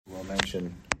I'll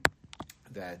mention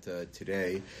that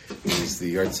today is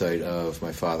the yahrzeit of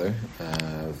my father,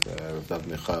 Rav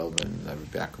Michael and Rav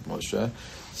Yaakov Moshe.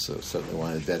 So certainly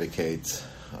want to dedicate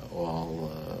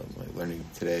all my learning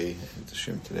today and to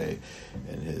Shim today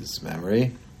in his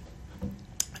memory.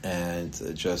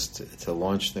 And just to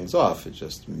launch things off,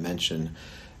 just mention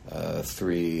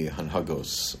three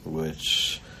hanhagos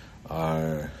which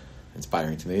are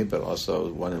inspiring to me, but also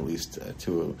one at least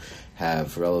to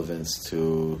have relevance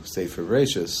to Sefer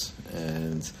Brachos,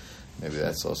 and maybe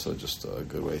that's also just a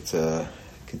good way to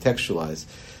contextualize.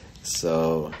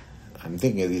 So I'm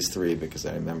thinking of these three because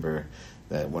I remember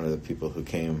that one of the people who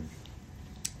came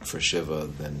for Shiva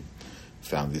then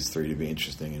found these three to be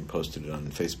interesting and posted it on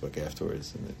Facebook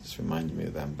afterwards, and it just reminded me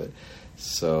of them. But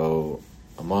so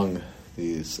among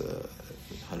these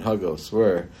hanhagos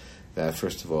were that,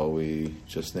 first of all, we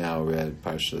just now read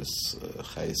Parshas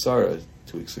Chayei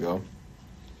 2 weeks ago,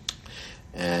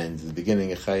 and the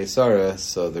beginning of Chayei,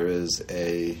 so there is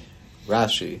a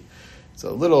Rashi. It's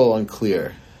a little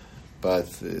unclear, but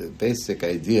the basic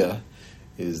idea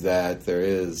is that there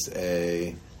is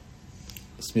a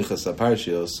Smichas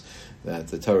HaParshios that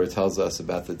the Torah tells us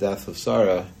about the death of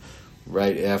Sarah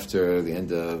right after the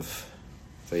end of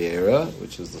Vayera,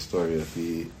 which is the story of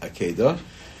the Akedah.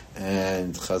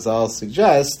 And Chazal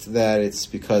suggest that it's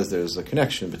because there's a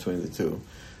connection between the two,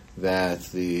 that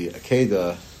the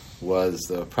Akedah was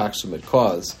the proximate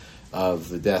cause of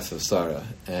the death of Sarah.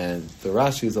 And the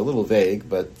Rashi is a little vague,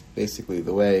 but basically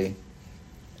the way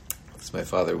my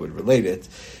father would relate it,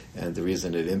 and the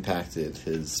reason it impacted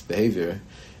his behavior,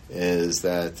 is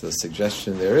that the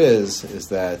suggestion there is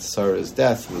that Sarah's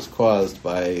death was caused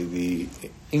by the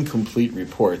incomplete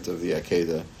report of the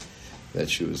Akedah, that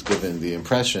she was given the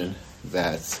impression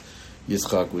that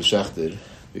Yitzchak was shechted,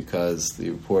 because the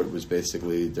report was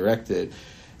basically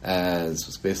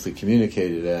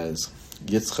communicated as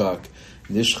Yitzchak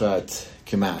nishchat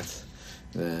kemat,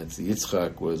 that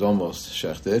Yitzchak was almost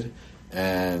shechted,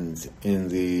 and in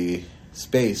the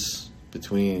space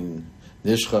between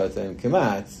nishchat and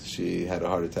kemat, she had a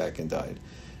heart attack and died.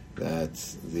 That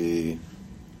the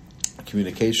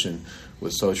communication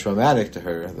was so traumatic to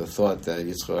her, the thought that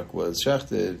Yitzchak was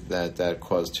shechted, that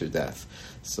caused her death.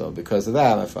 So because of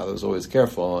that, my father was always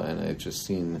careful, and I've just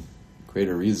seen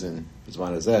greater reason,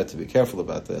 Bizman Hazeh, to be careful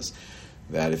about this,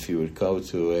 that if he would go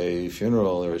to a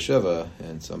funeral or a shiva,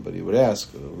 and somebody would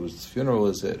ask, whose funeral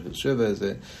is it, whose shiva is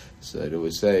it, so he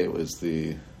would say it was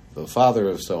the father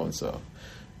of so-and-so,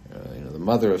 the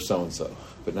mother of so-and-so,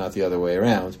 but not the other way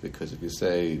around, because if you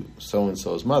say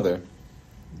so-and-so's mother,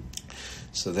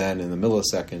 so then in the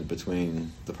millisecond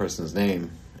between the person's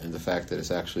name and the fact that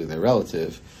it's actually their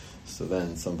relative, so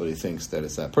then somebody thinks that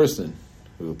it's that person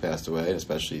who passed away, and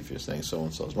especially if you're saying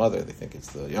so-and-so's mother, they think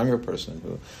it's the younger person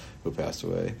who passed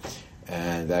away.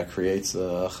 And that creates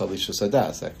a chalisha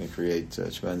sadas. That can create a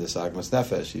tremendous agmas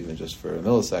nefesh, even just for a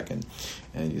millisecond.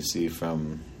 And you see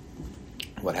from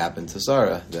what happened to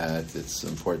Sarah that it's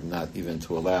important not even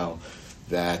to allow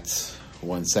that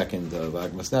 1 second of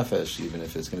agmas nefesh, even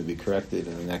if it's going to be corrected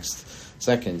in the next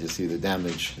second, you see the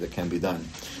damage that can be done.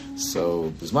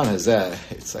 So Bizman Hazeh,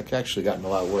 it's actually gotten a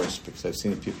lot worse, because I've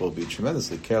seen people be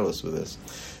tremendously careless with this,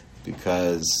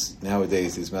 because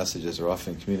nowadays these messages are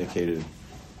often communicated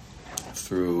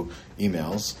through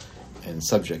emails and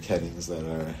subject headings that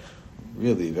are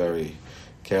really very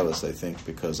careless, I think,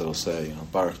 because it'll say,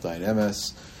 Baruch Dayan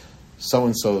Emes,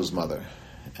 so-and-so's mother,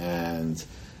 and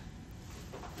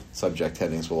subject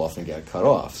headings will often get cut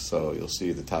off. So you'll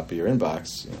see at the top of your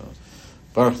inbox,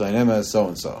 Baruch Dayan Emes,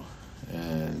 so-and-so,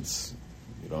 and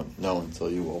you don't know until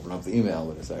you open up the email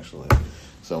that it's actually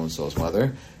so-and-so's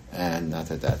mother. And not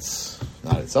that that's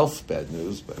not itself bad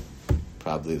news, but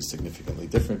probably is significantly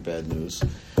different bad news.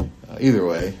 Either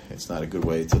way, it's not a good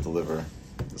way to deliver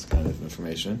this kind of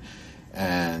information.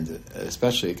 And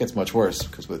especially, it gets much worse,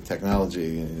 because with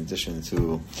technology, in addition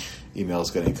to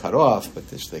emails getting cut off, but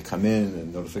they come in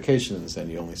and notifications, and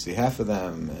you only see half of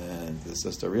them, and there's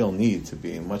just a real need to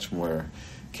be much more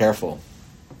careful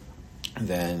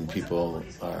than people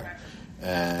are.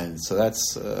 And so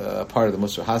that's a part of the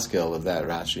Musar Haskel of that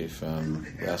Rashi from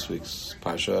last week's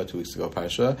Parsha, 2 weeks ago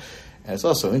Parsha. And it's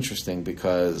also interesting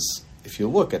because if you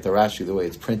look at the Rashi, the way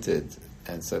it's printed,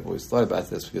 and so I've always thought about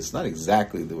this, because it's not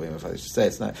exactly the way my father should say.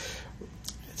 Our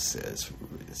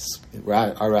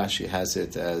Rashi has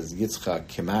it as Yitzchak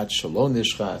kemat shalom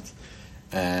nishchat,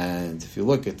 and if you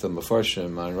look at the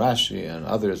Mefarshim on Rashi and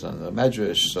others on the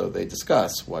Medrash, so they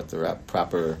discuss what the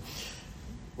proper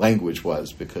language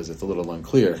was, because it's a little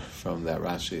unclear from that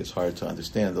Rashi. It's hard to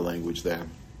understand the language there.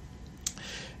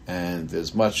 And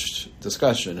there's much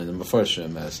discussion in the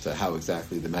Mefarshim as to how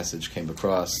exactly the message came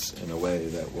across in a way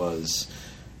that was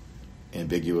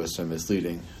ambiguous or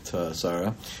misleading to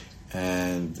Sarah.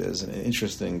 And there's an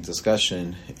interesting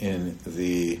discussion in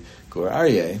the Gur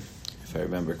Aryeh, if I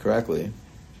remember correctly,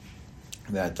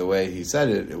 that the way he said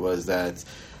it was that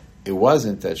it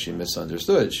wasn't that she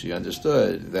misunderstood. She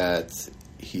understood that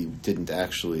he didn't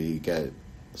actually get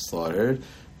slaughtered,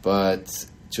 but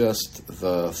just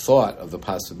the thought of the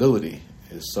possibility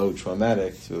is so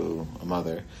traumatic to a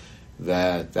mother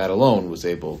that alone was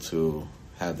able to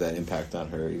have that impact on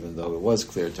her, even though it was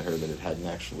clear to her that it hadn't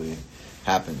actually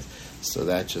happened. So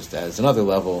that just adds another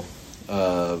level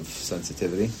of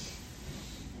sensitivity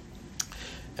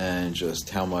and just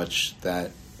how much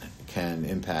that can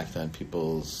impact on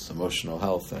people's emotional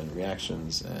health and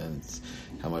reactions, and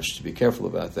how much to be careful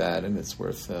about that. And it's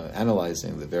worth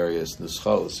analyzing the various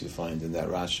nuschos you find in that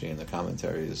Rashi and the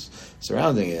commentaries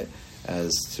surrounding it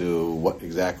as to what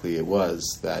exactly it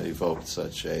was that evoked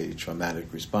such a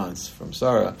traumatic response from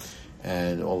Sarah,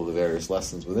 and all of the various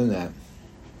lessons within that.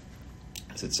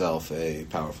 It's itself a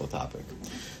powerful topic.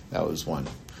 That was one.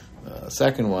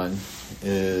 Second one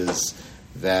is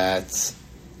that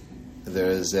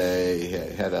there's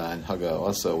a head-on Haga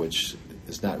also, which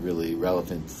is not really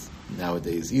relevant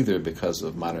nowadays either because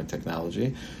of modern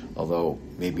technology, although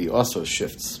maybe also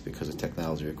shifts because the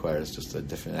technology requires just a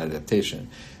different adaptation.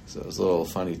 So it was a little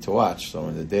funny to watch. So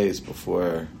in the days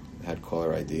before I had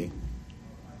caller ID,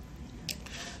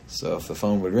 so if the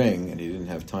phone would ring and he didn't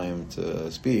have time to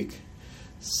speak,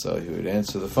 so he would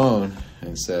answer the phone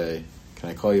and say, "Can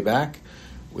I call you back?"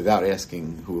 without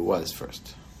asking who it was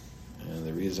first. And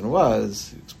the reason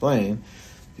was, he explained,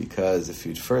 because if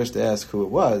you'd first ask who it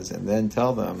was and then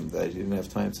tell them that you didn't have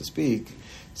time to speak,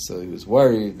 so he was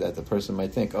worried that the person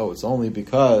might think, oh, it's only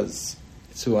because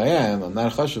it's who I am, I'm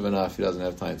not chashuv enough, he doesn't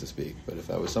have time to speak. But if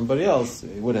I was somebody else,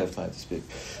 he would have time to speak.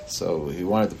 So he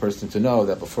wanted the person to know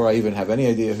that before I even have any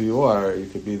idea who you are, you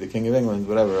could be the King of England,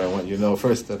 whatever, I want you to know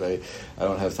first that I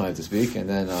don't have time to speak, and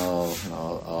then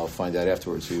I'll find out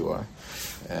afterwards who you are.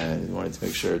 And he wanted to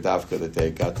make sure, Davka, that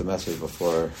they got the message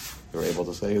before they were able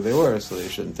to say who they were, so they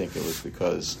shouldn't think it was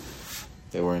because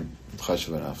they weren't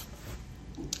chashuv enough.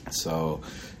 So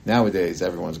nowadays,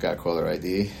 everyone's got caller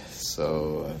ID,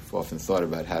 so I've often thought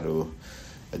about how to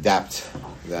adapt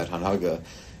that hanhaga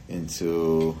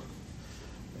into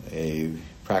a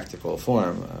practical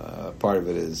form. Part of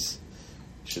it is,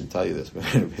 I shouldn't tell you this, but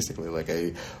basically, like,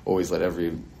 I always let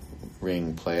every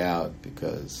ring play out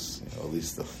because, at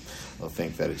least they'll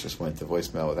think that it just went to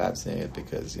voicemail without seeing it,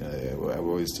 because I've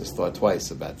always just thought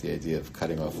twice about the idea of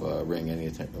cutting off a ring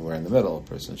anywhere in the middle. A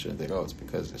person shouldn't think, oh, it's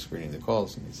because they're screening the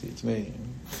calls and they see it's me.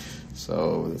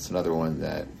 So that's another one,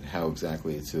 that how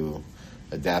exactly to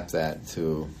adapt that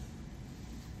to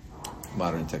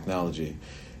modern technology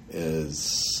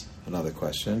is another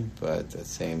question, but that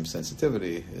same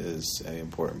sensitivity is an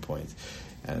important point.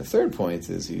 And the third point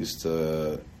is, he used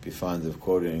to be fond of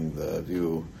quoting the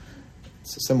view,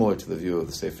 similar to the view of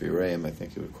the Sefer Yereim. I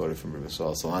think he would quote it from Rabbi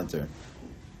Saul Salanter,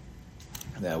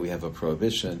 that we have a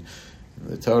prohibition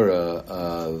in the Torah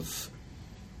of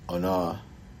onah,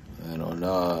 and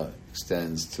onah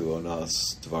extends to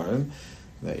onas dvarim,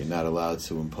 that you're not allowed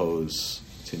to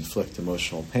inflict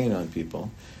emotional pain on people.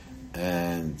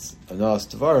 And onas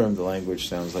dvarim, the language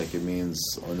sounds like it means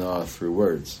onah through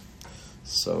words.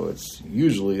 So it's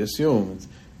usually assumed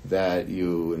that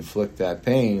you inflict that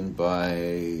pain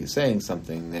by saying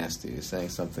something nasty, saying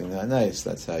something not nice.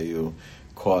 That's how you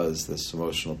cause this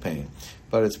emotional pain.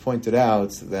 But it's pointed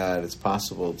out that it's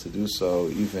possible to do so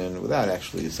even without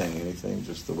actually saying anything,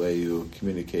 just the way you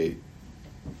communicate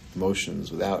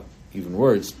emotions without even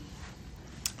words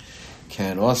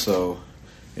can also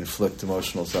inflict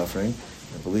emotional suffering.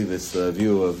 I believe it's the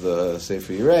view of the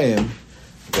Sefer Yereim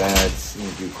that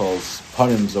you call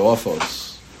panim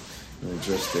zo'ofos,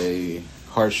 just a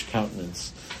harsh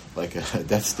countenance, like a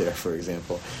death stare, for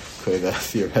example, could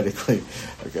theoretically,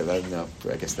 I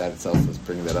guess that itself is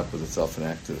bringing that up, was itself an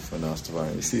act of onas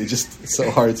dvarim. You see, it's so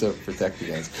hard to protect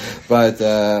against. But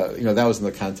that was in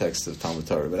the context of Talmud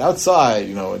Torah. But outside,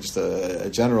 just a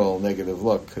general negative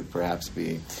look could perhaps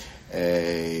be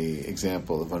a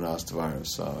example of onas dvarim.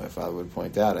 So if I would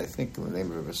point out, I think in the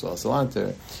name of Rabbi Saul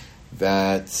Salanter,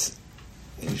 that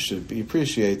you should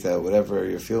appreciate that whatever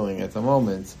you're feeling at the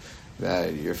moment,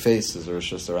 that your face is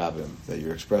Rosh Hashanah, that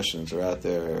your expressions are out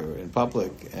there in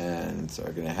public and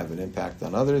are going to have an impact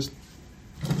on others,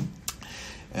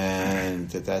 and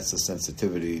that's a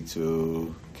sensitivity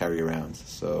to carry around.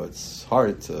 So it's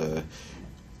hard to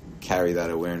carry that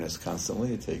awareness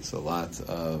constantly. It takes a lot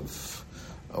of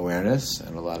awareness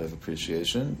and a lot of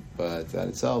appreciation, but that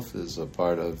itself is a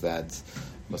part of that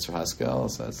Musar Haskel,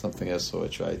 so that's something else I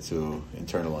try to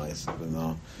internalize, even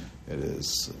though it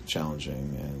is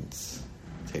challenging and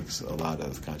takes a lot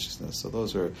of consciousness. So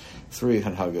those are 3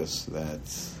 hanhagas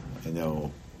that I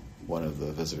know one of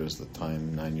the visitors at the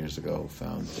time, 9 years ago,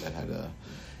 found that had an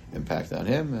impact on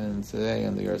him, and today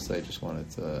on the yard I just wanted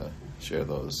to share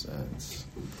those and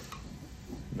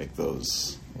make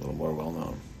those a little more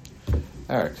well-known.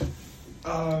 Eric?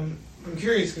 I'm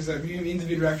curious, because me and the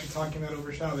individual are actually talking about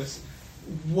over Shabbos.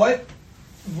 What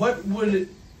would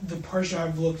the Parsha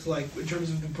have looked like in terms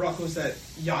of the Brachos that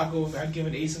Yaakov had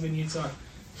given Esav and Yitzchak,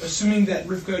 assuming that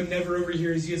Rivka never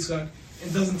overhears Yitzchak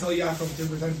and doesn't tell Yaakov to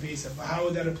pretend to be Esav? How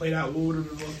would that have played out? What would it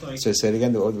have looked like? So say it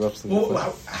again. How would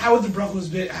the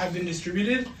Brachos have been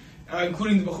distributed,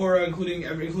 including the Bechorah,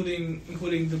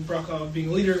 including the Bracha of being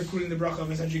a leader, including the Bracha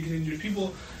of essentially continuing Jewish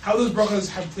people? How those Brachos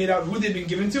have played out? Who they've been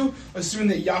given to? Assuming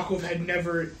that Yaakov had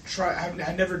never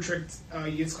tricked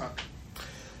Yitzchak.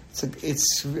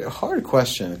 It's a hard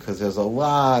question because there's a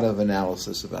lot of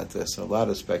analysis about this, a lot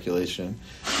of speculation,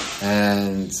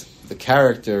 and the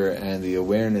character and the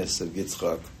awareness of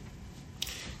Yitzchak.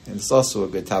 And it's also a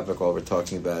good topic while we're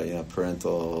talking about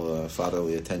parental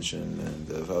fatherly attention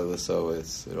and so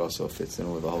it also fits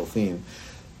in with the whole theme.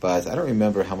 But I don't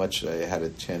remember how much I had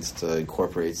a chance to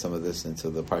incorporate some of this into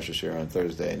the Parsha Shir on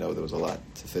Thursday. I know there was a lot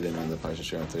to fit in the Parsha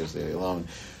Shir on Thursday alone,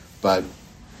 but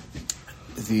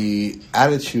the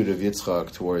attitude of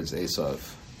Yitzchak towards Esav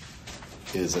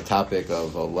is a topic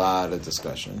of a lot of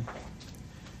discussion.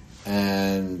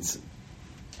 And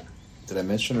did I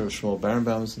mention Shmuel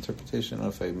Barenbaum's interpretation? I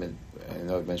don't know if I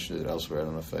know I've mentioned it elsewhere. I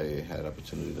don't know if I had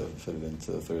opportunity to fit it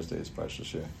into Thursday's Parsha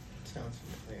Shir. Sounds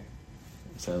familiar.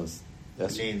 Sounds.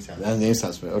 Yes. The name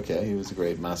sounds familiar. Okay, he was a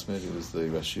great masmid. He was the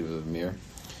Rosh Yeshiva of Mir,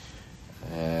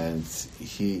 and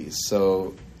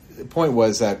the point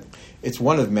was that it's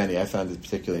one of many. I found it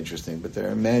particularly interesting, but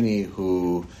there are many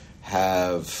who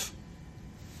have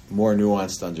more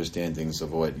nuanced understandings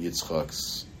of what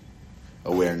Yitzchak's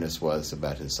awareness was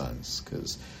about his sons.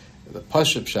 Because the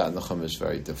Pashup Pshat in the Chumash is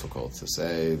very difficult to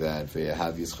say that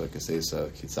V'yahav Yitzchak es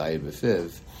Esav kitzayid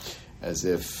b'fiv, as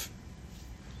if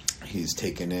he's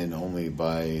taken in only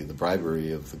by the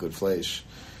bribery of the good flesh.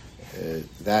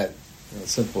 That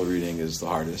simple reading is the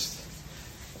hardest.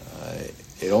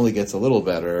 It only gets a little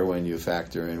better when you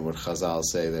factor in what Chazal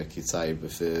say that Kitzayid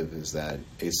B'fiv is that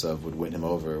Esav would win him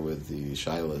over with the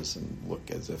Shilas and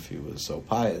look as if he was so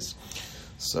pious.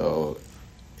 So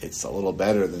it's a little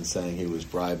better than saying he was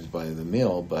bribed by the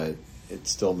meal, but it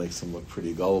still makes him look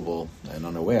pretty gullible and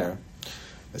unaware.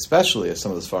 Especially, as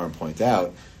some of the Sfarim point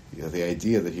out, the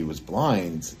idea that he was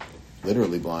blind,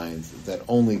 literally blind, that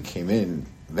only came in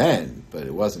then, but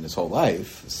it wasn't his whole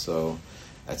life. So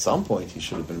at some point, he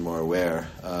should have been more aware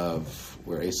of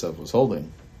where Esav was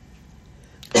holding.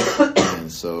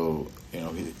 And so,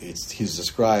 he's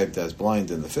described as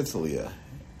blind in the 5th Aliyah,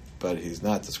 but he's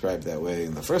not described that way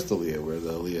in the 1st Aliyah, where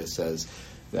the Aliyah says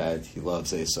that he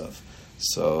loves Esav.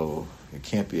 So it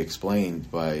can't be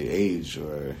explained by age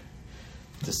or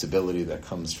disability that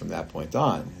comes from that point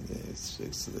on.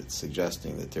 It's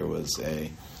suggesting that there was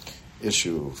a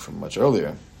issue from much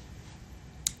earlier.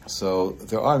 So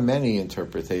there are many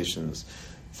interpretations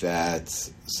that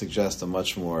suggest a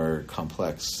much more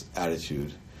complex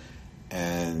attitude.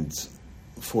 And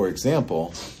for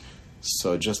example,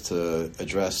 so just to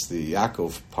address the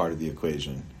Yaakov part of the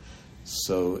equation,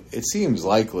 so it seems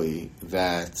likely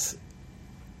that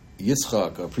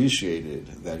Yitzchak appreciated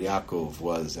that Yaakov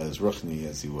was as ruchni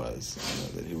as he was,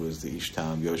 that he was the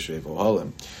Ishtam Yoshev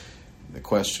Ohalim. The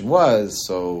question was,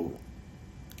 so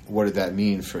what did that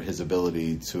mean for his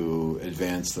ability to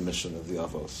advance the mission of the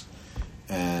Avos?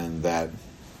 And that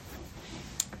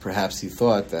perhaps he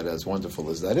thought that as wonderful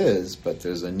as that is, but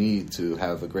there's a need to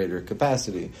have a greater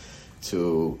capacity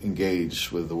to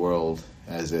engage with the world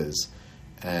as is.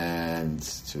 And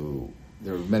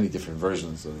there are many different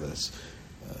versions of this.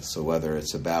 So whether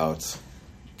it's about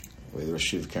the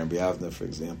Rosh Yeshiva Keren B'Yavneh, for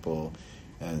example,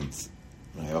 and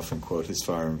I often quote his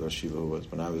farm, the Rosh Yeshiva, who was,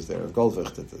 when I was there, of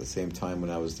Goldvicht, at the same time when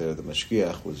I was there, the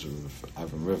Mashgiach was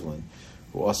Avram Rivlin,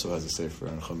 who also has a Sefer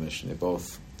on Chumash, and they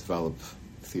both develop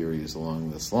theories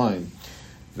along this line,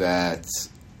 that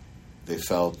they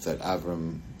felt that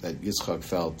Yitzchak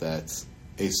felt that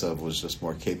Esav was just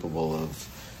more capable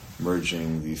of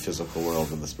merging the physical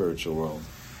world and the spiritual world,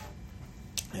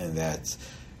 and that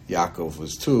Yaakov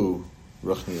was too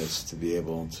ruchnius to be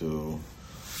able to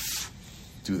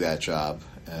do that job,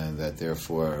 and that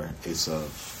therefore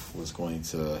Esav was going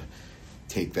to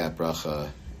take that bracha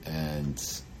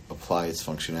and apply its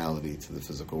functionality to the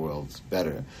physical world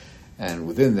better. And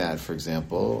within that, for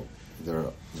example, there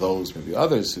are those, maybe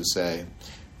others, who say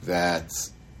that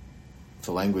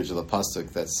the language of the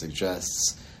pasuk that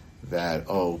suggests that,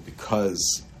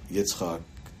 because Yitzchak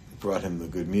brought him a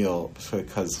good meal,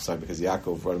 because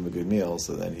Yaakov brought him a good meal,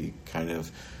 so then he kind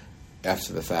of,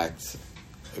 after the fact,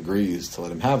 agrees to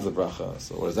let him have the bracha.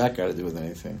 So what does that got to do with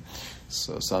anything?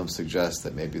 So some suggest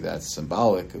that maybe that's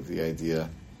symbolic of the idea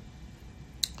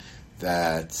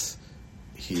that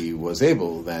he was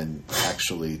able then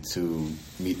actually to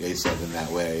meet Esav in that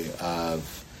way,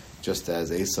 of just as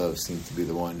Esav seemed to be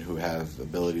the one who had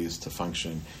abilities to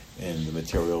function in the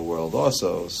material world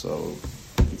also, so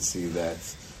you could see that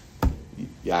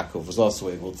Yaakov was also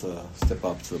able to step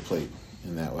up to the plate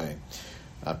in that way.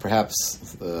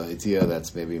 Perhaps the idea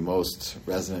that's maybe most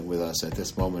resonant with us at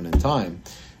this moment in time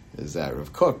is that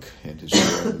Rav Kook in his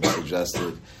shiur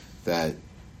suggested that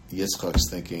Yitzchak's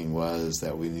thinking was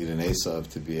that we need an Esav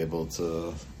to be able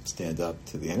to stand up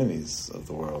to the enemies of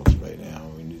the world right now.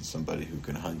 We need somebody who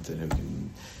can hunt and who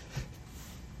can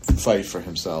fight for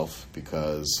himself,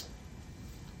 because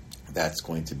that's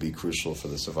going to be crucial for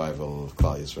the survival of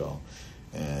Klal Yisrael,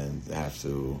 and they have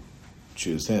to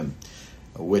choose him.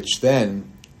 Which then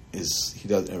is, he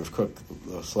does, and Rav Kook,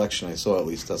 the selection I saw at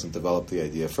least doesn't develop the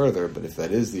idea further, but if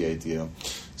that is the idea,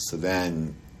 so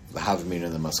then the Havamina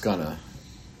and the Maskana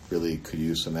really could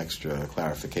use some extra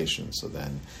clarification. So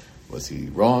then, was he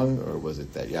wrong, or was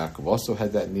it that Yaakov also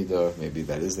had that midah? Maybe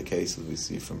that is the case, as we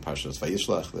see from Parshas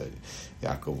Vayishlach, that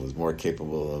Yaakov was more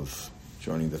capable of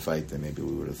joining the fight than maybe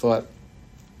we would have thought.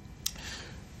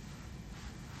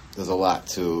 There's a lot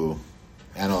to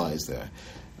analyze there.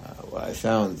 What I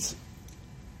found,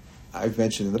 I've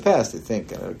mentioned in the past, I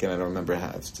think, again, I don't remember how,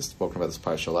 I've just spoken about this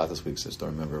parsha a lot this week, so I just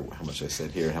don't remember how much I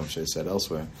said here and how much I said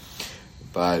elsewhere.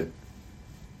 But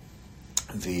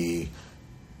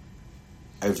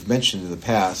I've mentioned in the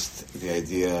past the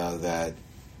idea that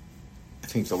I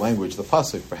think the language of the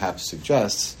pasuk perhaps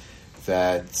suggests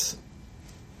that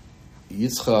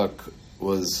Yitzchak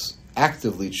was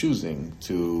actively choosing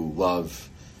to love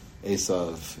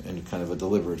Esav in kind of a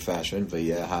deliberate fashion,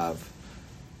 Vayehav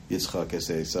Yitzchak es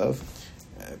Esav,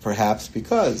 perhaps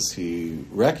because he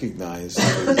recognized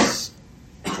his,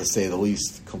 to say the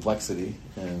least, complexity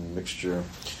and mixture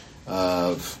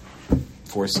of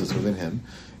forces within him,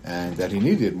 and that he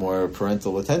needed more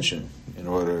parental attention in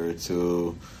order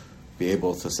to be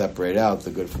able to separate out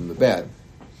the good from the bad.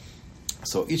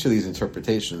 So each of these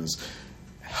interpretations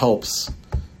helps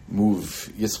move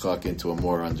Yitzchak into a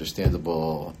more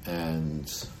understandable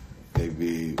and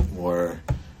maybe more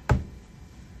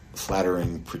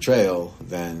flattering portrayal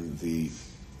than the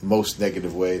most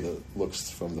negative way that looks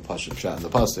from the Pasuk Pshat in the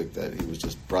Pasuk, that he was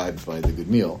just bribed by the good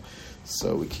meal.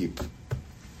 So we keep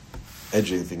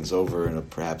edging things over in a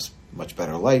perhaps much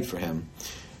better light for him.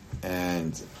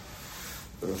 And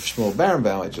Shmuel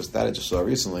Barenbaum, I just saw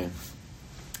recently,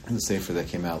 in the Sefer that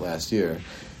came out last year,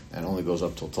 and only goes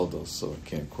up till Toldos, so I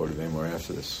can't quote it anymore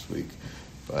after this week.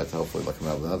 But hopefully they'll come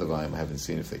out with another volume. I haven't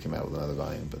seen if they came out with another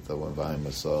volume, but the one volume I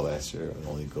saw last year, it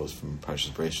only goes from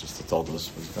Parshas Brachos to Toldos,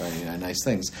 was very nice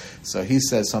things. So he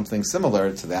says something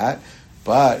similar to that,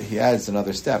 but he adds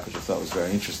another step, which I thought was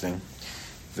very interesting.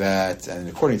 That, and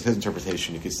according to his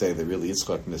interpretation, you could say that really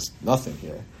Yitzchak missed nothing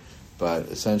here, but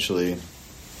essentially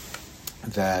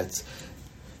that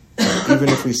even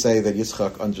if we say that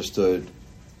Yitzchak understood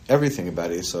everything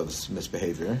about Esav's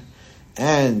misbehavior,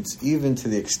 and even to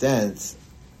the extent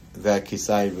that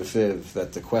Kisai V'Fiv,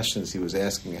 that the questions he was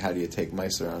asking, how do you take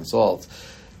Meiser on salt,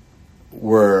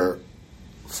 were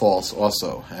false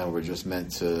also, and were just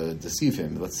meant to deceive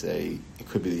him. Let's say it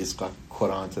could be that Yitzchak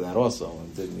caught on to that also,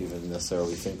 and didn't even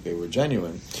necessarily think they were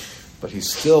genuine, but he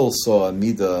still saw a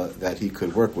midah that he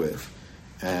could work with,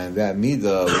 and that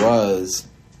midah was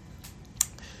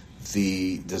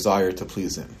the desire to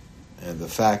please him. And the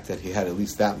fact that he had at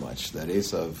least that much, that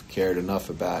Esav cared enough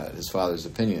about his father's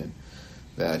opinion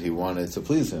that he wanted to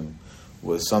please him,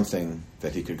 was something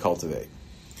that he could cultivate.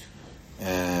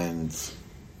 And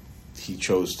he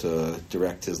chose to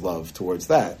direct his love towards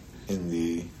that in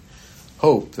the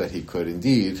hope that he could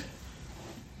indeed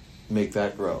make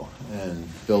that grow and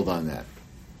build on that.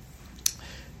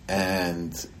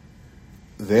 And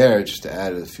there, just to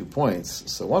add a few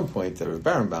points, so one point that Rav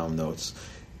Barenbaum notes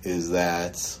is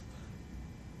that,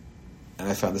 and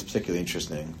I found this particularly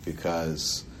interesting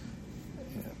because,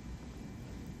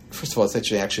 first of all, it's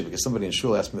actually because somebody in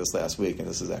Shul asked me this last week, and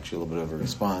this is actually a little bit of a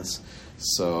response.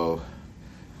 So,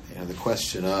 the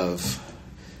question of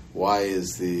why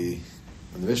is when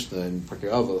the Mishnah in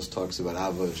Pirkei Avos talks about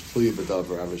Ava Tluya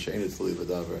B'Davar, Ava She'ena Tluya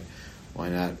B'Davar, why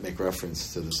not make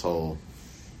reference to this whole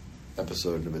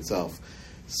episode of itself?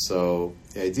 So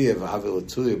the idea of Avil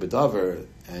Tulia B'davar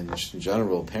and in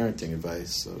general parenting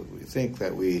advice, so we think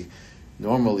that we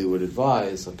normally would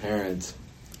advise a parent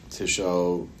to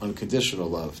show unconditional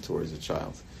love towards a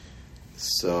child.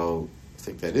 So I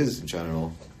think that is in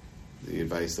general the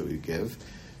advice that we give.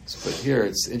 But here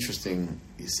it's interesting,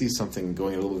 you see something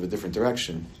going in a little bit of a different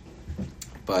direction.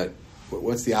 But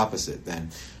what's the opposite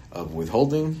then of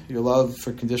withholding your love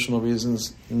for conditional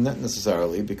reasons? Not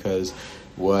necessarily, because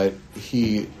what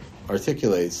he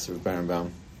articulates through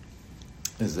Barenbaum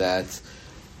is that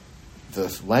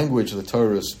the language of the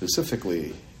Torah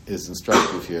specifically is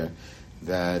instructive here,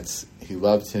 that he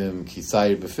loved him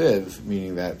kisai b'fiv,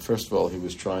 meaning that first of all he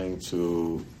was trying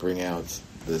to bring out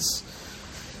this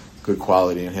good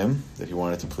quality in him, that he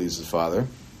wanted to please his father.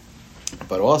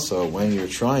 But also, when you're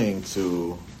trying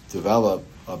to develop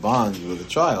a bond with a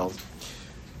child,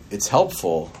 it's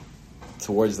helpful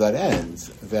towards that end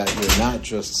that you're not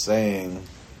just saying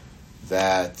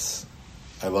that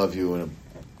I love you in a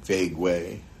vague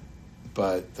way,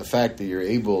 but the fact that you're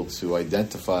able to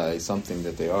identify something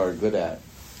that they are good at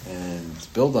and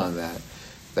build on that,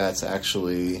 that's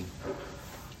actually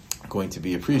going to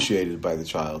be appreciated by the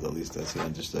child, at least as he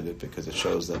understood it, because it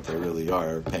shows that they really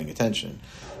are paying attention,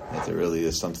 that there really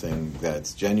is something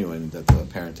that's genuine that the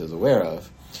parent is aware of,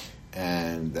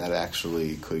 and that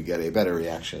actually could get a better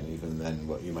reaction even than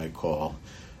what you might call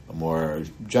a more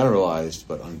generalized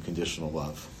but unconditional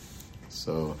love.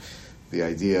 So the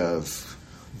idea of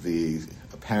the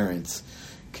apparent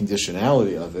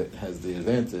conditionality of it has the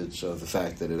advantage of the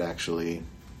fact that it actually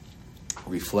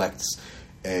reflects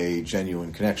a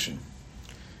genuine connection,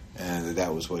 and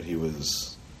that was what he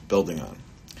was building on.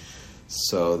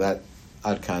 So that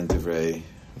Adkan Divrei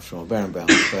from Barenbaum.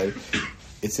 But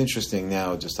it's interesting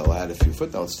now, just I'll add a few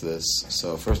footnotes to this.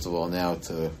 So first of all, now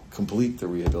to complete the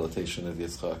rehabilitation of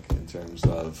Yitzchak in terms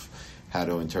of how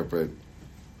to interpret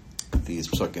these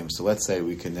psukim. So let's say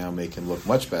we can now make him look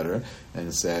much better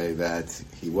and say that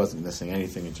he wasn't missing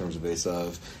anything in terms of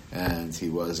Esav, and he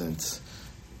wasn't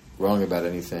wrong about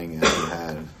anything, and he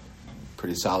had a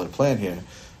pretty solid plan here.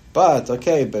 But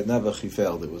never he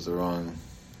failed. It was the wrong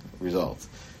result.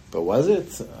 But was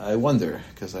it? I wonder,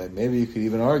 because maybe you could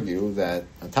even argue that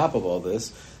on top of all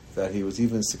this, that he was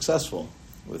even successful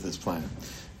with his plan.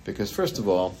 Because first of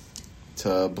all,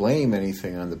 to blame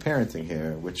anything on the parenting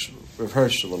here, which Rav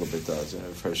Hirsch a little bit does.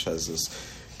 Rav Hirsch has this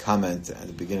comment at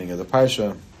the beginning of the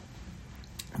parsha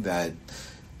that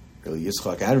really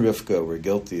Yitzchak and Rivka were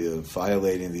guilty of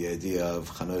violating the idea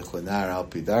of Chanoich Lenar Al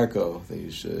Pi Darko, that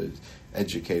you should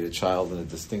educate a child in a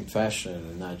distinct fashion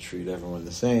and not treat everyone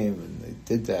the same. And they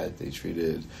did that. They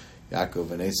treated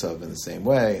Yaakov and Esav in the same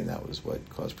way, and that was what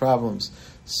caused problems.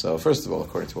 So first of all,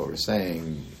 according to what we're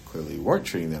saying, clearly you weren't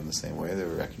treating them the same way. They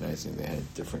were recognizing they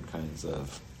had different kinds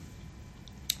of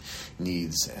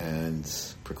needs and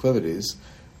proclivities.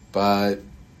 But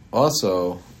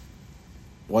also,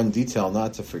 one detail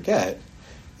not to forget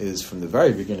is from the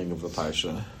very beginning of the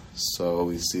parsha. So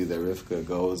we see that Rivka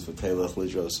goes v'telech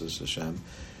lidros Hashem,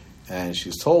 and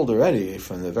she's told already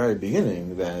from the very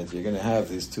beginning that you're going to have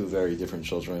these two very different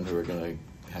children who are going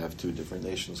to have two different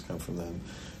nations come from them.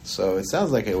 So it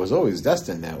sounds like it was always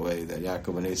destined that way, that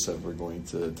Yaakov and Esav were going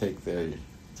to take their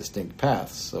distinct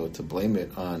paths. So to blame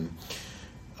it on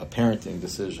a parenting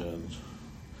decision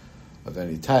of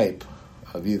any type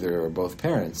of either or both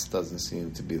parents doesn't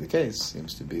seem to be the case. It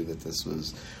seems to be that this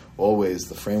was always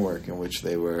the framework in which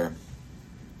they were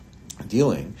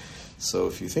dealing. So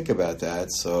if you think about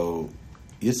that, so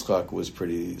Yitzchak was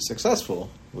pretty successful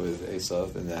with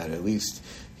Esav in that at least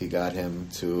he got him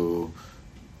to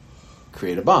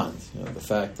create a bond. The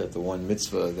fact that the one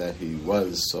mitzvah that he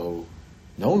was so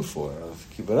known for, of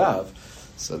Kibburav,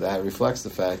 so that reflects the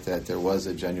fact that there was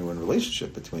a genuine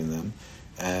relationship between them,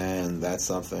 and that's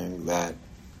something that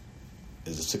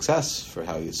is a success for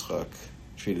how Yitzchak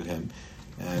treated him.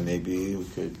 And maybe we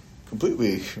could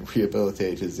completely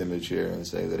rehabilitate his image here and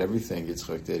say that everything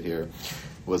Yitzchak did here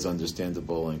was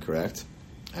understandable and correct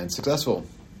and successful.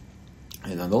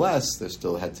 And nonetheless, there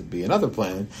still had to be another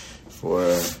plan for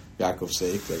Yaakov's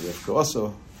sake that Rivka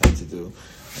also had to do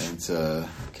and to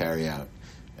carry out.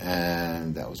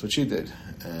 And that was what she did.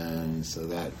 And so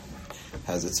that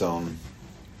has its own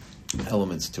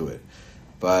elements to it.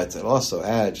 But it also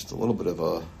adds just a little bit of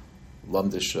a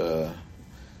lumdish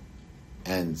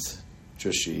and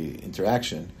Jushi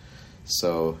interaction.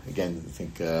 So again, I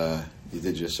think you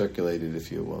did just circulate it.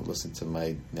 If you want to listen to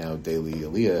my now daily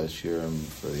Aliyah Shirim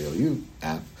for the OU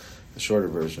app, the shorter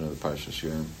version of the Parsha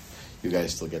Shirim, you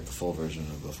guys still get the full version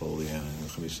of the full Aliyah and the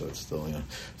Chamisha. It's still,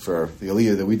 for the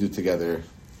Aliyah that we do together,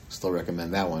 still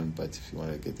recommend that one. But if you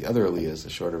want to get the other Aliyahs, the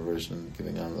shorter version,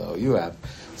 giving on the OU app.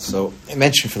 So I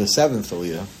mentioned for the 7th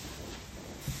Aliyah,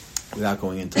 without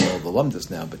going into all the lumdus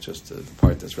now, but just the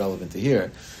part that's relevant to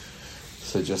here.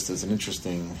 So just as an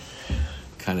interesting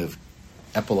kind of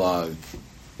epilogue,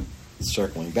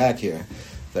 circling back here,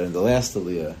 that in the last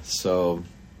Aliyah, so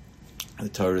the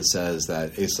Torah says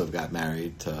that Esav got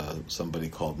married to somebody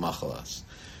called Machalas.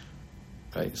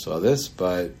 Right, you saw this,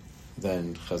 but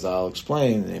then Chazal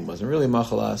explained the name wasn't really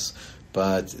Machalas,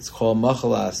 but it's called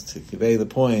Machalas to convey the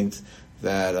point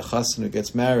that a chassan who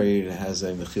gets married has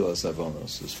a mechilas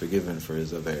avonos, is forgiven for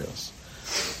his averos.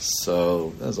 So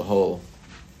there's a whole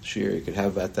shir you could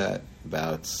have about that,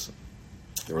 about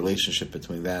the relationship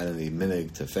between that and the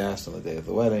minig to fast on the day of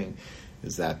the wedding.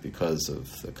 Is that because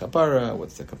of the kapara?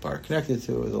 What's the kapara connected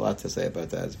to? There's a lot to say about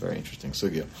that. It's a very interesting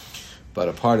sugya. But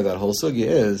a part of that whole sugya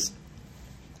is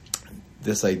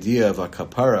this idea of a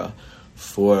kapara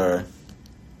for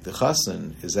the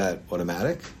chassan. Is that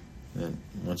automatic? And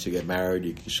once you get married,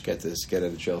 you should get this get out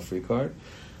of jail free card?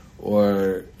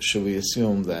 Or should we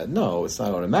assume that, no, it's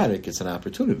not automatic, it's an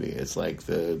opportunity. It's like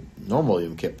the normal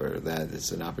Yom Kippur, that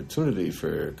it's an opportunity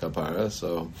for kapara,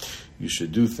 so you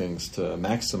should do things to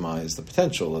maximize the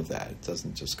potential of that. It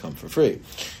doesn't just come for free.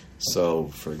 So,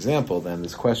 for example, then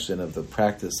this question of the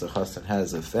practice the chassan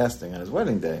has of fasting on his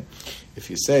wedding day,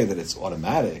 if you say that it's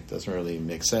automatic, it doesn't really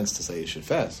make sense to say you should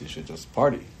fast. You should just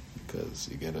party, because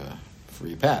you get a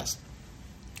free pass.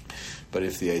 But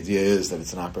if the idea is that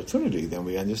it's an opportunity, then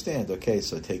we understand, okay,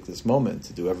 so take this moment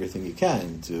to do everything you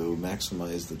can to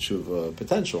maximize the tshuva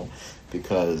potential,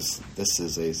 because this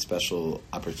is a special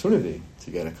opportunity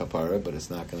to get a kapara, but it's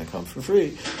not going to come for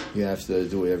free. You have to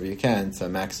do whatever you can to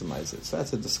maximize it. So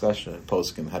that's a discussion at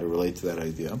poskim, how to relate to that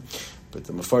idea. But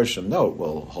the Mefarshim note,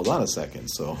 well, hold on a second,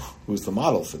 so who's the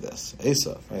model for this?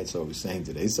 Esav, right? So are we saying,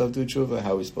 did Esav do tshuva?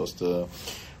 How are we supposed to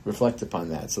reflect upon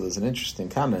that? So there's an interesting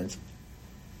comment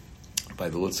by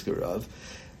the Lutzker Rav,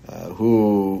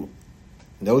 who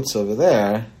notes over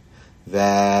there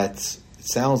that it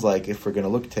sounds like if we're going to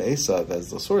look to Esav as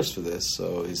the source for this,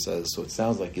 so he says, so it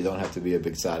sounds like you don't have to be a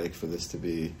big tzaddik for this to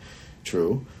be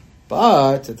true,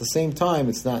 but at the same time,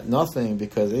 it's not nothing,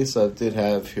 because Esav did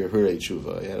have hirhurei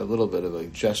tshuva. He had a little bit of a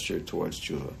gesture towards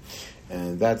tshuva.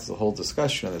 And that's the whole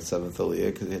discussion on that 7th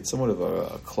Aliyah, because he had somewhat of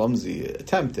a clumsy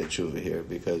attempt at tshuva here,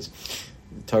 because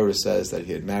the Torah says that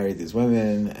he had married these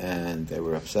women and they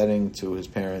were upsetting to his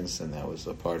parents, and that was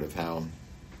a part of how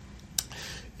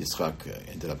Yitzchak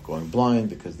ended up going blind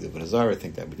because of the Avodah Zarah. I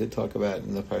think that we did talk about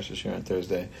in the Parsha Shir on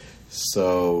Thursday.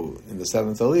 So in the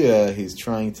 7th Aliyah, he's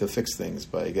trying to fix things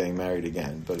by getting married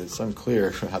again, but it's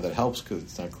unclear how that helps, because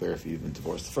it's not clear if he even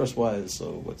divorced the first wives,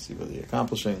 so what's he really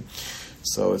accomplishing?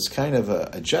 So it's kind of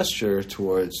a gesture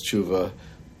towards tshuva,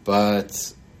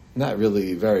 but not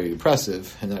really very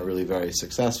impressive and not really very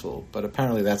successful, but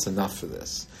apparently that's enough for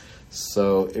this.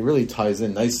 So it really ties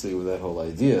in nicely with that whole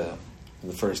idea in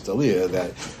the first Aliyah,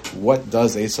 that what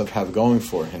does Esav have going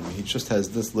for him? He just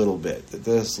has this little bit,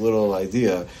 this little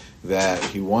idea that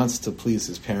he wants to please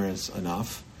his parents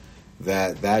enough,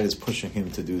 that is pushing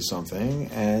him to do something,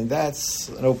 and that's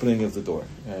an opening of the door,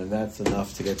 and that's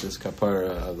enough to get this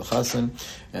kapara of the chassan.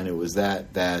 And it was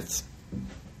that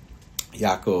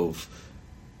Yaakov,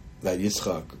 that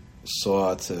Yitzchak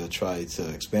saw to try to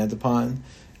expand upon,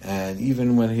 and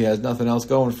even when he has nothing else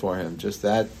going for him, just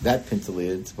that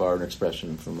pintaliyah, to borrow an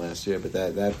expression from last year, but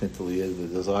that pintaliyah, the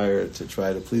desire to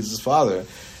try to please his father,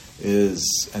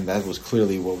 and that was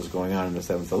clearly what was going on in the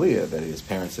 7th Aliyah, that his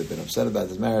parents had been upset about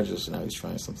his marriages, so now he's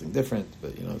trying something different,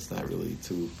 but it's not really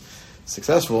too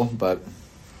successful, but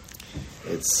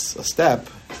it's a step,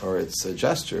 or it's a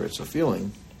gesture, it's a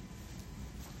feeling,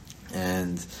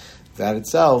 and that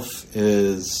itself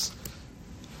is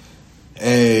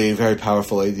a very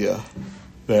powerful idea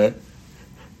that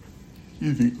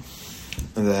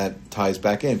ties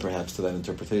back in perhaps to that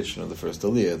interpretation of the first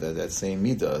Aliyah, that same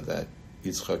midah that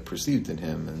Yitzchak perceived in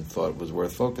him and thought was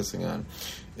worth focusing on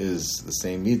is the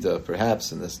same midah,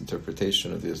 perhaps in this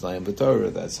interpretation of the Islam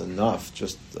B'Torah, that's enough,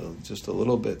 just a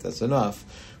little bit, that's enough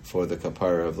for the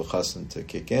kapara of the chassan to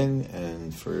kick in,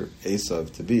 and for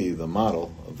Esav to be the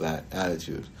model of that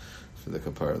attitude for the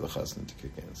kapara of the chassan to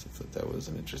kick in. So I thought that was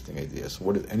an interesting idea. So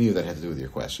what did any of that have to do with your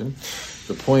question?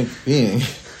 The point being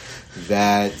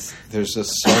that there's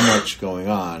just so much going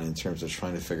on in terms of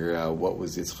trying to figure out what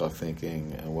was Yitzchak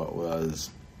thinking and what was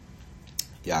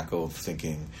Yaakov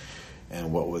thinking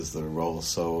and what was the role.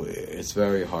 So it's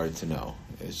very hard to know.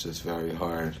 It's just very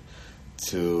hard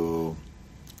to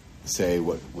say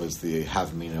what was the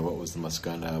havmina, what was the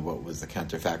maskana, what was the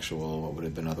counterfactual, what would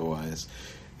have been otherwise.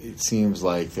 It seems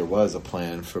like there was a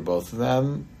plan for both of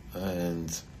them,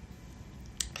 and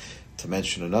to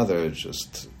mention another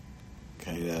just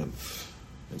kind of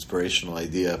inspirational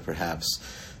idea, perhaps,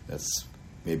 that's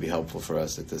maybe helpful for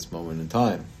us at this moment in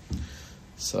time.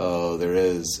 So there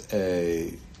is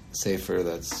a sefer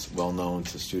that's well known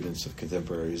to students of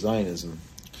contemporary Zionism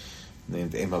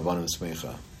named Ema Banu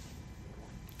Smecha.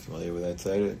 Familiar with that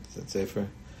sefer?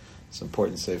 It's an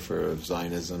important sefer of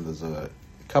Zionism. There's a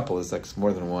couple, there's like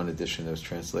more than one edition that was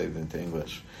translated into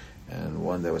English. And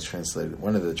one that was translated,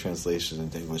 one of the translations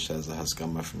into English has a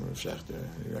Haskama from Rav Shechter.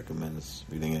 I recommend us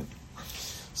reading it.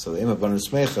 So the Ema Banu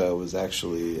Smecha was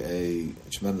actually a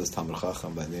tremendous Talmid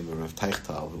Chacham by the name of Rav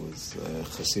Teichtal, who was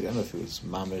Chasid Emet, who was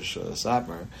Mamish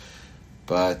Satmar,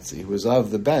 but he was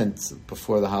of the bent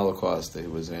before the Holocaust. He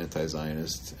was an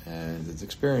anti-Zionist, and his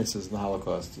experiences in the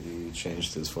Holocaust, he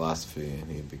changed his philosophy,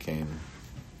 and he became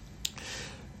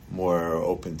more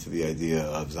open to the idea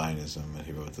of Zionism, and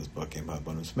he wrote this book, Ema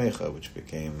Banu Smecha, which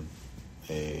became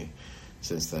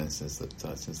since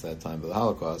that time of the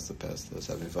Holocaust, the past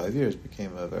 75 years,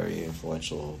 became a very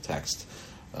influential text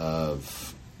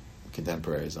of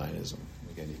contemporary Zionism.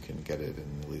 Again, you can get it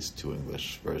in at least 2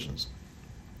 English versions.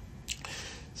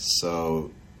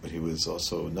 So, but he was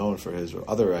also known for his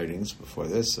other writings before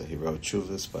this. He wrote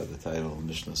Chuvas by the title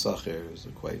Mishnah Sachir. It was a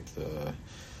quite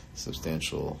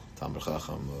substantial Talmid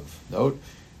Chacham of note.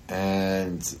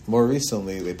 And more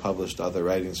recently, they published other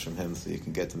writings from him, so you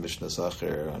can get the Mishnah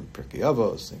Sachir on Pirkei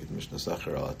Avos, you can get the Mishnah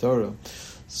Sachir al Torah.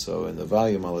 So in the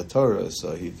volume al Torah,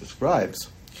 so he describes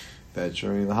that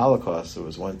during the Holocaust, there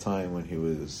was one time when he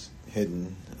was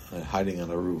hiding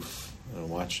on a roof and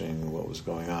watching what was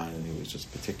going on, and he was just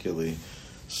particularly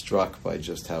struck by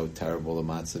just how terrible the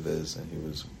matzav is, and he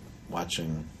was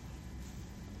watching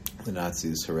the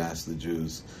Nazis harass the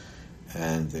Jews,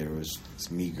 and there was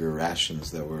meager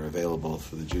rations that were available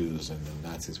for the Jews, and the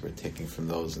Nazis were taking from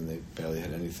those, and they barely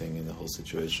had anything, and the whole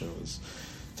situation was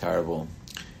terrible.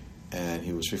 And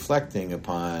he was reflecting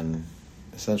upon,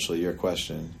 essentially, your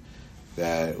question,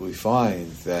 that we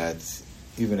find that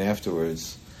even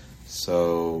afterwards,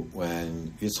 so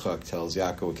when Yitzchak tells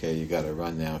Yaakov, okay, you got to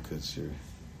run now because you've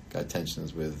got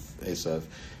tensions with Esav,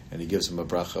 and he gives him a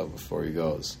bracha before he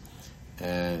goes.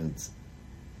 And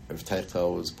Rav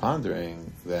Teichtal was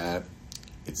pondering that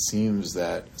it seems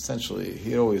that essentially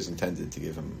he had always intended to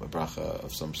give him a bracha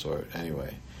of some sort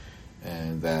anyway,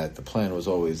 and that the plan was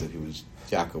always that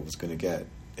Yaakov was going to get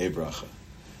a bracha.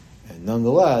 And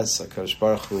nonetheless, HaKadosh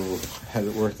Baruch Hu had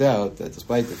it worked out that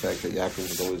despite the fact that Yaakov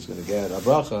was always going to get a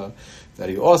bracha, that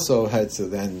he also had to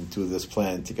then do this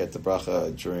plan to get the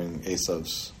bracha during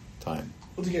Esav's time.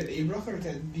 Well, to get a bracha or to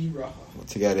get the bracha? Well,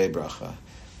 to get a bracha.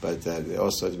 But it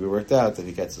also had to be worked out that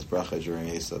he gets his bracha during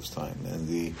Esav's time. And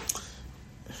the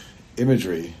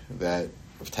imagery that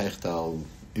Rav Teichtal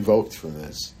evoked from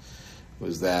this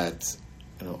was that,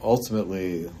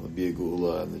 ultimately there'll be a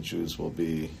geula and the Jews will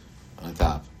be on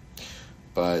top.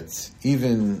 But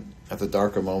even at the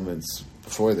darker moments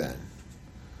before then,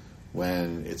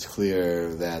 when it's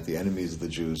clear that the enemies of the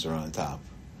Jews are on top,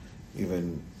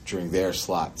 even during their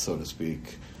slot, so to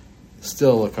speak,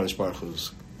 still HaKadosh Baruch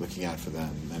Hu's looking out for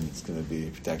them, and it's going to be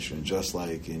protection. Just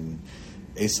like in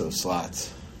Esav's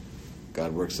slot,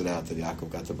 God works it out that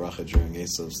Yaakov got the bracha during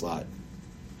Esav's slot,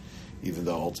 even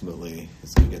though ultimately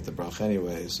it's going to get the bracha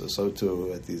anyway. So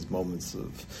too at these moments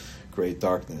of great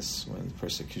darkness, when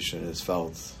persecution is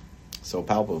felt so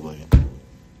palpably,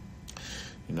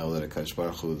 you know that HaKadosh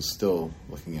Baruch Hu is still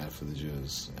looking out for the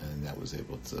Jews, and that was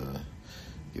able to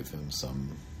give him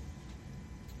some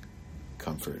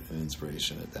comfort and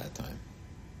inspiration at that time.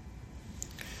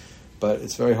 But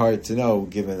it's very hard to know,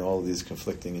 given all these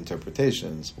conflicting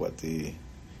interpretations, what the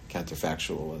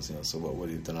counterfactual was. So what would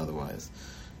he have done otherwise?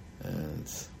 And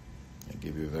I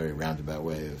give you a very roundabout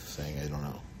way of saying I don't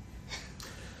know.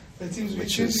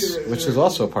 Which is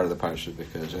also a part of the parsha,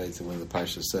 because when the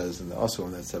parsha says, and also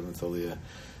in that 7th Aliyah,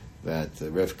 that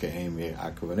Rivka aim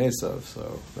Yaakov and Esav.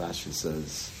 So Rashi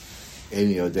says,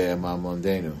 Eini Yodea Ma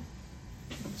Mondenu.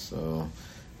 So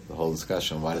the whole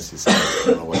discussion, why does he say, I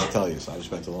don't know what to tell you? So I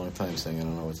spent a long time saying, I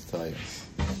don't know what to tell you.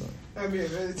 So,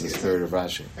 it's the spirit of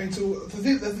Rashi. And so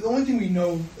the only thing we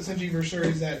know, essentially for sure,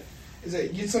 is that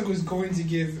Yitzchak was going to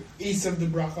give Esav the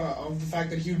bracha of the fact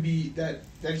that he would be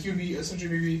essentially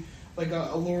maybe like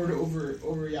a lord over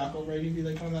Yaakov, right? He'd be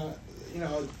like kind of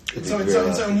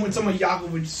someone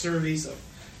Yaakov would serve Esav,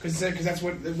 because that's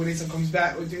when Esav comes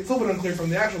back. It's a little bit unclear from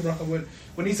the actual bracha, but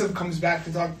when Esav comes back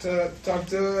to talk to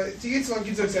Yitzchak,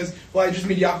 Yitzchak says, "Well, I just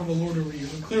made Yaakov a lord over you."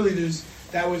 And clearly, there's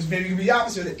that was maybe going to be the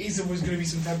opposite, that Esav was going to be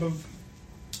some type of,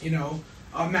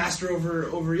 a master over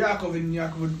Yaakov, and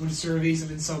Yaakov would serve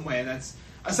Esav in some way, and that's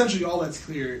essentially all that's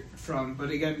clear from. But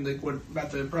again, like what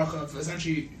about the bracha of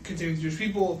essentially continuing the Jewish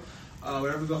people,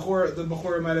 whatever the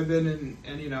Bechorah might have been, and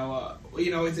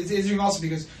it's interesting also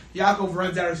because Yaakov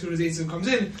runs out as soon as Esav comes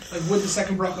in. Like, would the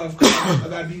second bracha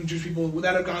about being Jewish people would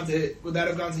that have gone to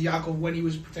Yaakov when he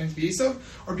was pretending to be Esav,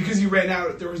 or because he ran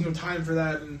out, there was no time for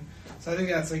that? And so I think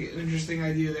that's like an interesting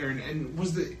idea there. And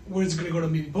was it going to go to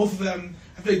maybe both of them?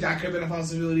 I feel like that could have been a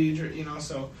possibility,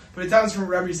 So, but it sounds from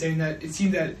Rebbe saying that it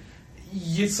seemed that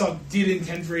Yitzchak did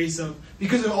intend for Esav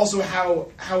because of also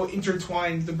how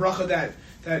intertwined the bracha that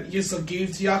Yitzchak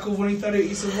gave to Yaakov when he thought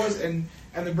Esav was, and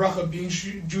the bracha being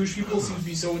Jewish people seems to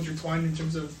be so intertwined in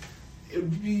terms of it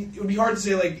would be hard to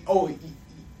say like, oh,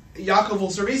 Yaakov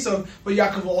will serve Esav, but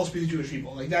Yaakov will also be the Jewish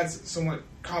people. Like, that's somewhat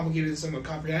complicated and somewhat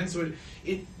comprehensive. So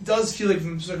it does feel like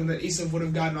from the perspective that Esav would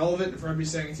have gotten all of it. And for everybody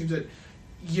saying, it seems that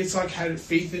Yitzchak had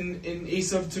faith in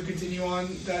Esav to continue on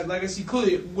that legacy.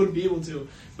 Clearly, it wouldn't be able to,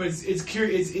 but it's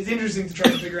curious. It's interesting to try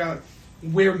to figure out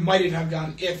where might it have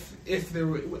gone if there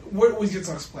were. What was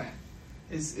Yitzchak's plan?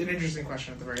 Is an interesting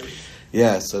question at the very least.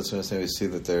 Yes, that's what I'm saying. We see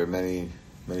that there are many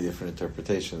different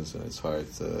interpretations, and it's hard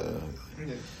to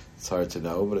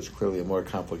know. But it's clearly a more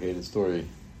complicated story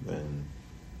than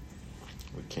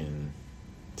we can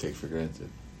take for granted.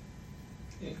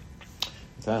 Yeah.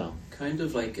 Tano. Kind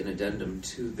of like an addendum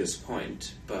to this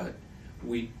point, but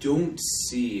we don't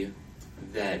see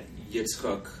that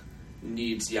Yitzchak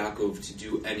needs Yaakov to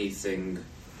do anything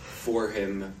for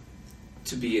him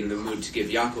to be in the mood to give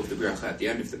Yaakov the bracha at the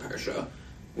end of the parsha,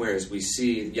 whereas we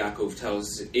see Yaakov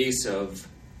tells Esav,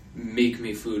 make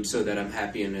me food so that I'm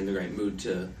happy and in the right mood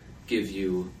to give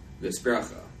you this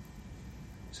bracha.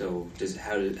 So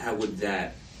how would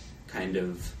that kind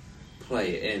of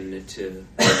play into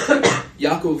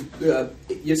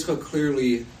Yitzchak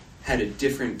clearly had a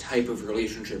different type of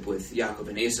relationship with Yaakov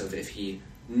and Esav if he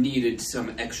needed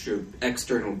some extra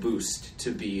external boost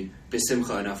to be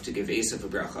besimcha enough to give Esav a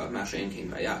bracha, Masha and King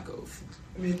by Yaakov.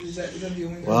 I mean, is that the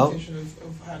only interpretation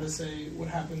of how to say what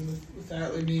happened with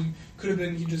that? I mean, could have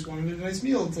been he just wanted a nice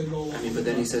meal to go along. I mean, but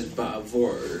then he says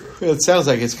ba'avor. Well, it sounds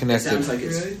like it's connected. It sounds like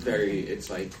it's Really? very. It's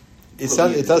like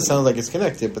It does sound like it's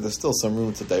connected, but there's still some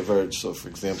room to diverge. So, for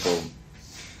example,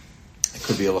 it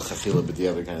could be a l'chachila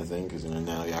b'diavad kind of thing, because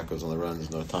now Yaakov's on the run.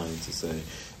 There's no time to say,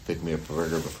 "Pick me up a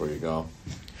burger before you go."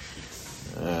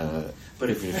 But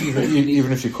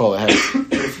even if you call ahead,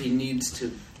 but if he needs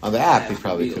to on the app, he have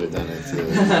probably the could have meal. done it too.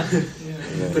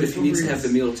 Yeah. But if he needs to have the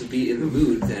meal to be in the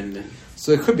mood, then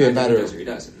So it could be a matter he of. does or he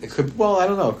doesn't. It could. Well, I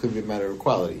don't know. It could be a matter of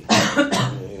quality.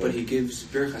 But he gives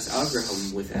Birchas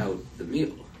Avraham without the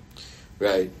meal.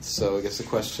 Right. So I guess the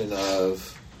question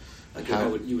of Like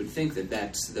how you would think that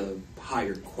that's the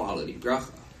higher quality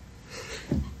bracha.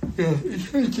 yeah,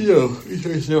 it's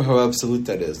hard to know how absolute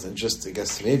that is, and just I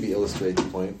guess to maybe illustrate the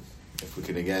point, if we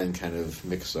can again kind of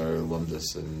mix our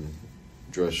lumdus and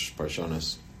drush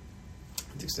parshonas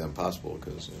to the extent possible,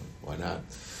 because why not?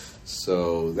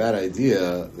 So that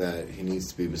idea that he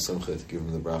needs to be b'simcha to give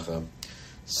him the bracha.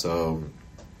 So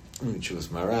Chuvas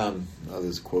Maram,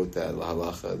 others quote that la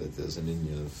halacha that there's an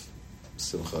inyan of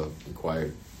simcha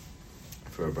required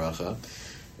for a bracha,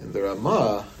 and the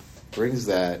Ramah brings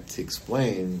that to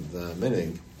explain the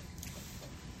meaning,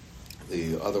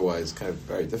 the otherwise kind of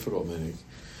very difficult meaning,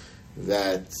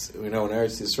 that we know in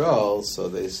Eretz Yisrael, so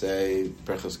they say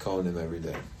Brachos Kohanim every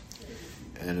day,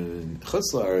 and in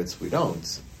Chutz La'aretz we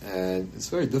don't, and it's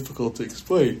very difficult to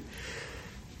explain.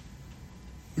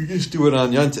 We just do it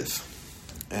on Yantif,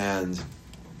 and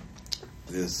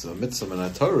there's a mitzvah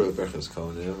in Torah of Brachos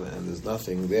Kohanim, and there's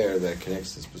nothing there that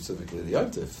connects it specifically to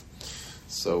Yantif.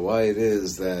 So why it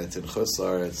is that in Chutz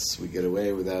La'aretz we get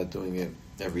away without doing it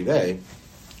every day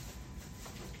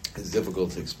is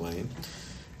difficult to explain.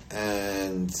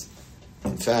 And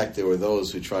in fact, there were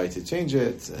those who tried to change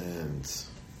it, and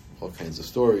all kinds of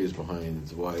stories behind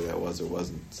why that was or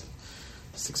wasn't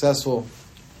successful.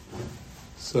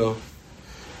 So,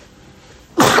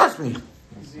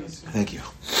 thank you.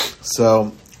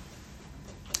 So,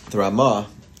 the Ramah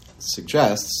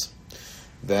suggests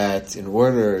that in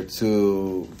order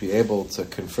to be able to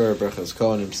confer Brachos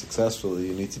Kohanim successfully,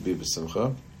 you need to be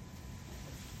b'simcha.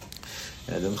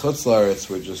 And in Chutz La'aretz,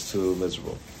 we're just too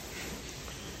miserable.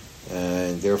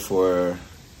 And therefore,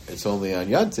 it's only on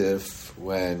Yantif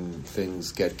when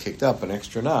things get kicked up an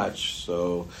extra notch.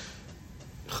 So,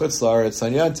 Chutz La'aretz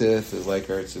on Yantif is like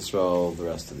Eretz Yisrael the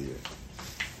rest of the year.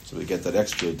 So we get that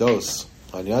extra dose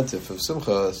on Yantif of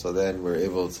Simcha, so then we're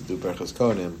able to do Brachos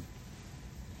Kohanim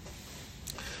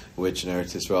which in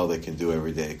Eretz Yisrael they can do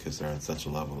every day because they're on such a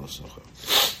level of simcha.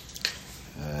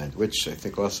 And which I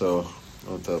think also,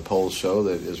 the polls show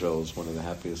that Israel is one of the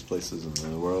happiest places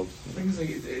in the world. I think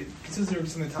it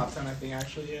considers in the top 10, I think,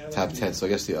 actually, yeah. Top 10. So I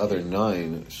guess the other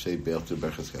 9 should be able to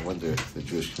Brachos. I wonder if the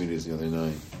Jewish community is the other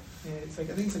 9. Yeah, I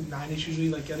think it's 9 is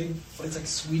usually getting, but it's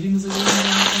Sweden is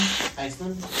like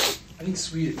Iceland? I think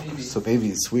Sweden, maybe. So maybe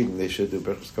in Sweden they should do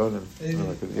Brachos Kohanim.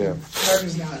 Yeah.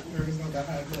 America's not that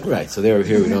high. But. Right, so there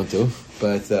here we don't do.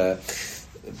 But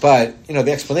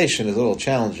the explanation is a little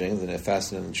challenging, and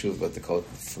fascinating and true about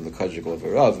from the conjugal of a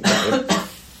Rav.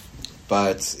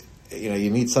 But,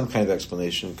 you need some kind of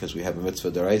explanation because we have a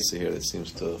mitzvah deraisa here that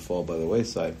seems to fall by the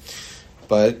wayside.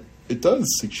 But it does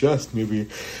suggest maybe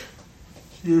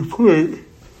your point.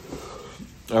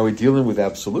 Are we dealing with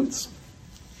absolutes?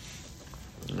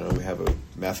 We have a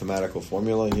mathematical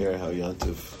formula here, how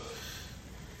Yantiv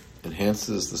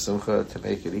enhances the simcha to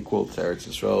make it equal to Eretz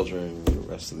Yisrael during the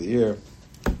rest of the year.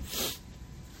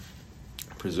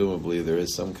 Presumably there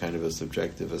is some kind of a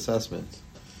subjective assessment.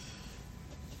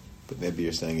 But maybe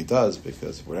you're saying it does,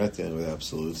 because if we're not dealing with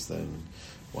absolutes, then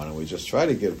why don't we just try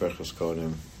to give Brachos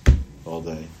Kohanim all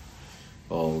day,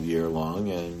 all year long,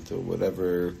 and to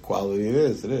whatever quality it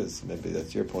is. Maybe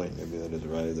that's your point. Maybe that is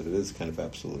right, that it is kind of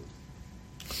absolute.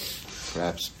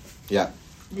 Perhaps. Yeah.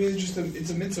 I mean, it's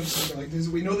a mitzvah of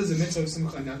simcha. We know there's a mitzvah of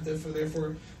simcha, not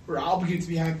therefore we're obligated to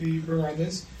be happy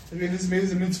regardless. I mean,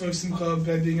 there's a mitzvah of simcha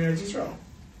by being in Eretz Yisrael.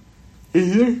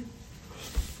 Is there?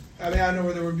 I mean, I don't know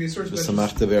where there would be a source. The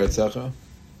Samachta Be'Eretzecha?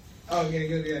 Oh,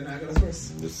 yeah, no, I got a source.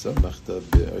 The Samachta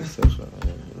Be'Eretzecha. I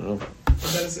don't know.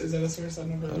 Is that a source? I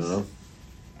don't know.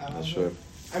 I'm not sure.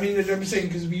 I mean, I'm saying,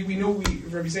 because we know,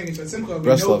 Rabbi saying it's about simcha.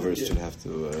 Breast lovers should have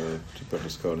to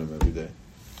Brachos Kohanim every day.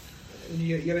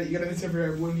 You gotta miss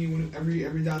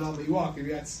every dot that you walk. Maybe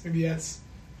that's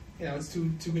it's too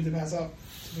good to pass up.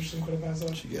 Too much simcha to pass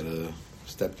up. Should get a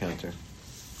step counter.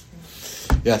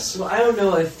 Yes. Well, I don't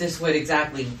know if this would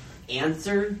exactly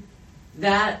answer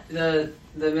that the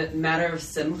matter of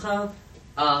simcha,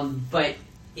 but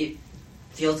it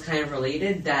feels kind of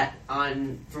related. That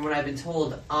from what I've been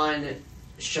told, on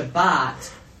Shabbat,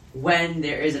 when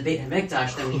there is a Beit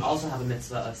Hamikdash, then we also have a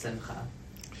mitzvah of simcha.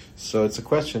 So it's a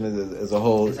question as a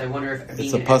whole. I wonder if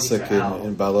it's a pasuk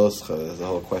in Baloscha. There's a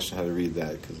whole question how to read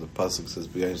that, because the pasuk says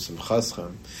 "B'yayim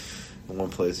simchaschem." In one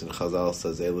place in Chazal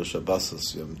says "Elu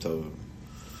Shabbasos Yom Tovim."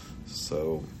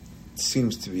 So it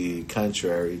seems to be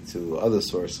contrary to other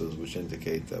sources which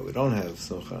indicate that we don't have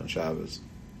simcha on Shabbos.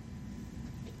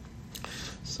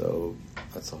 So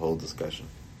that's a whole discussion.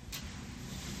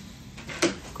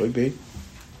 Could be.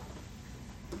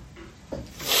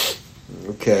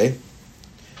 Okay.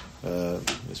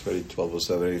 It's ready.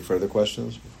 12:07. Any further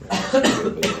questions?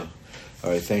 All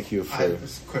right. Thank you for. I have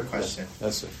a quick question.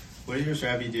 Yes, sir. What does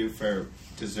Rabbi do for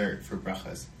dessert for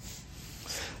brachas?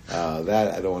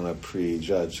 That I don't want to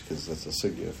prejudge, because that's a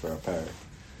sugya for our parent.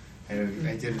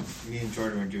 Me and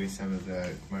Jordan were doing some of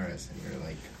the Gemaras, and we were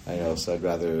like, I know, so I'd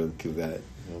rather give that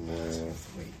more.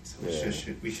 Wait, so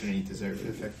we shouldn't eat dessert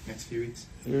for the next few weeks?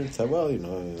 Well,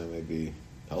 that may be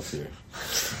healthier.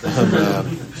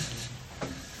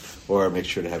 Or make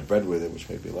sure to have bread with it, which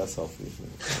may be less healthy.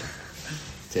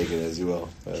 Take it as you will.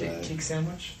 Cake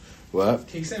sandwich? What?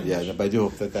 Cake sandwich. Yeah, but I do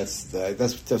hope that's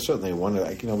certainly one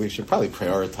of, we should probably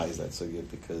prioritize that sugya,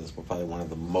 because we're probably one of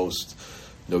the most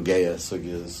nogeya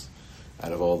sugyas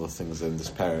out of all the things in this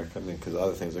parak. I mean, because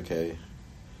other things, okay,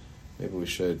 maybe we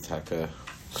should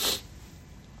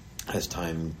as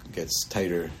time gets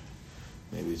tighter,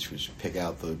 maybe we should pick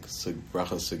out the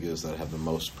brachos sugyas that have the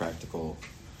most practical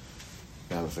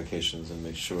ramifications and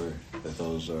make sure that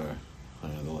those are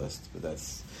on the list. But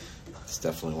that's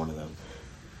definitely one of them.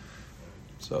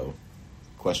 So,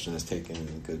 question is taken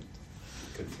in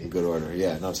good order.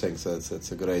 Yeah, no, I'm saying so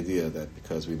it's a good idea, that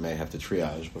because we may have to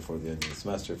triage before the end of the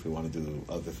semester if we want to do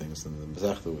other things than the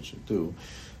Mezechta, which we do.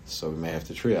 So we may have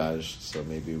to triage. So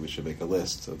maybe we should make a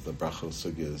list of the brachos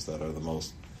sugyas that are the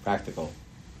most practical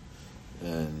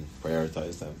and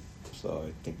prioritize them. So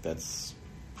I think that's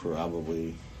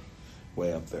probably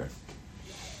way up there.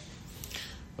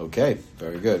 Okay,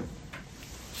 very good.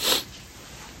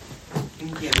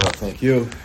 Thank you. Well, thank you.